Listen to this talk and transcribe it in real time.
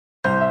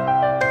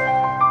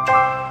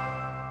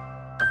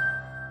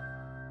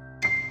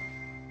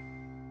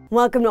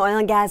Welcome to Oil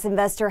and Gas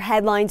Investor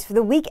Headlines for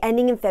the week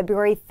ending in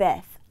February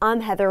 5th. I'm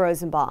Heather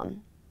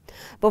Rosenbaum.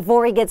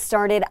 Before we get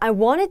started, I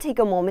want to take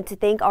a moment to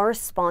thank our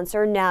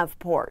sponsor,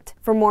 Navport.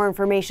 For more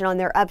information on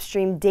their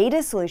upstream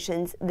data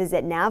solutions,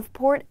 visit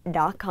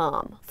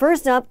navport.com.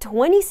 First up,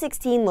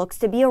 2016 looks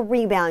to be a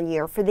rebound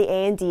year for the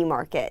A&D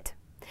market.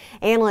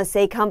 Analysts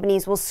say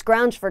companies will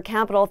scrounge for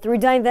capital through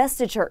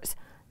divestitures.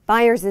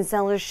 Buyers and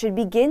sellers should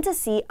begin to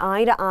see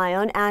eye to eye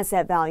on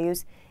asset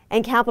values,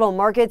 and capital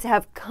markets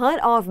have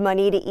cut off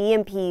money to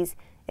E&Ps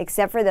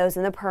except for those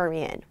in the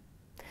Permian.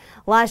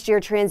 Last year,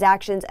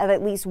 transactions of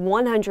at least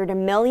 $100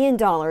 million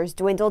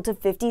dwindled to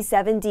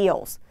 57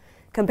 deals.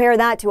 Compare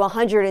that to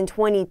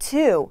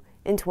 122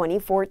 in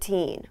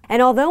 2014.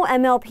 And although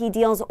MLP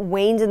deals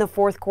waned in the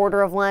fourth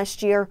quarter of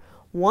last year,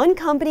 one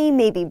company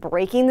may be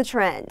breaking the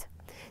trend.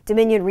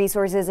 Dominion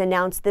Resources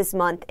announced this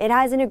month it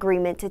has an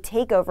agreement to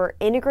take over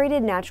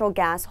integrated natural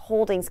gas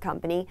holdings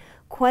company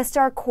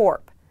Questar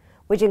Corp,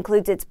 which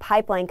includes its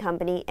pipeline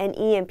company and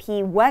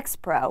E&P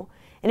Wexpro,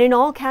 in an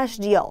all-cash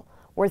deal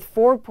worth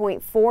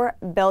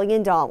 $4.4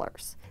 billion.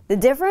 The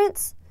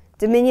difference?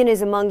 Dominion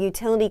is among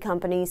utility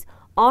companies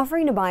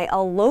offering to buy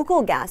a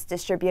local gas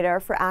distributor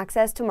for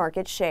access to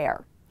market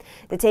share.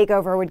 The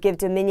takeover would give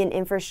Dominion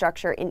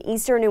infrastructure in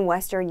eastern and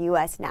western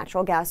U.S.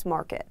 natural gas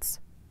markets.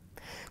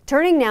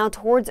 Turning now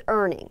towards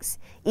earnings,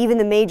 even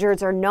the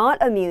majors are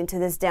not immune to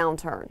this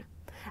downturn.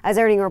 As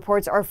earning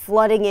reports are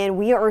flooding in,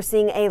 we are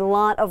seeing a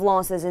lot of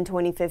losses in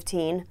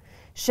 2015.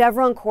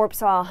 Chevron Corp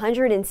saw a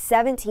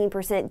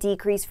 117%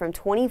 decrease from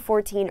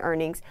 2014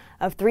 earnings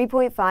of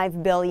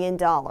 $3.5 billion.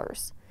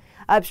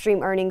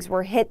 Upstream earnings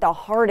were hit the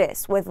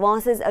hardest with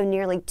losses of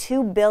nearly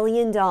 $2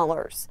 billion.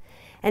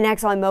 And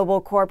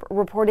ExxonMobil Corp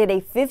reported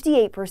a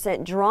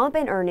 58% drop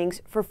in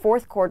earnings for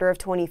fourth quarter of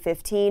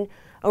 2015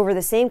 over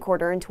the same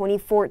quarter in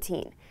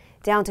 2014,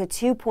 down to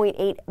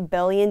 $2.8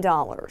 billion.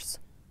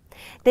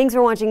 Thanks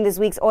for watching this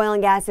week's Oil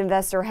and Gas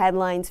Investor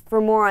Headlines.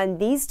 For more on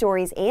these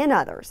stories and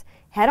others,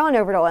 head on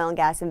over to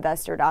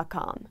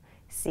oilandgasinvestor.com.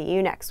 See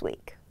you next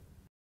week.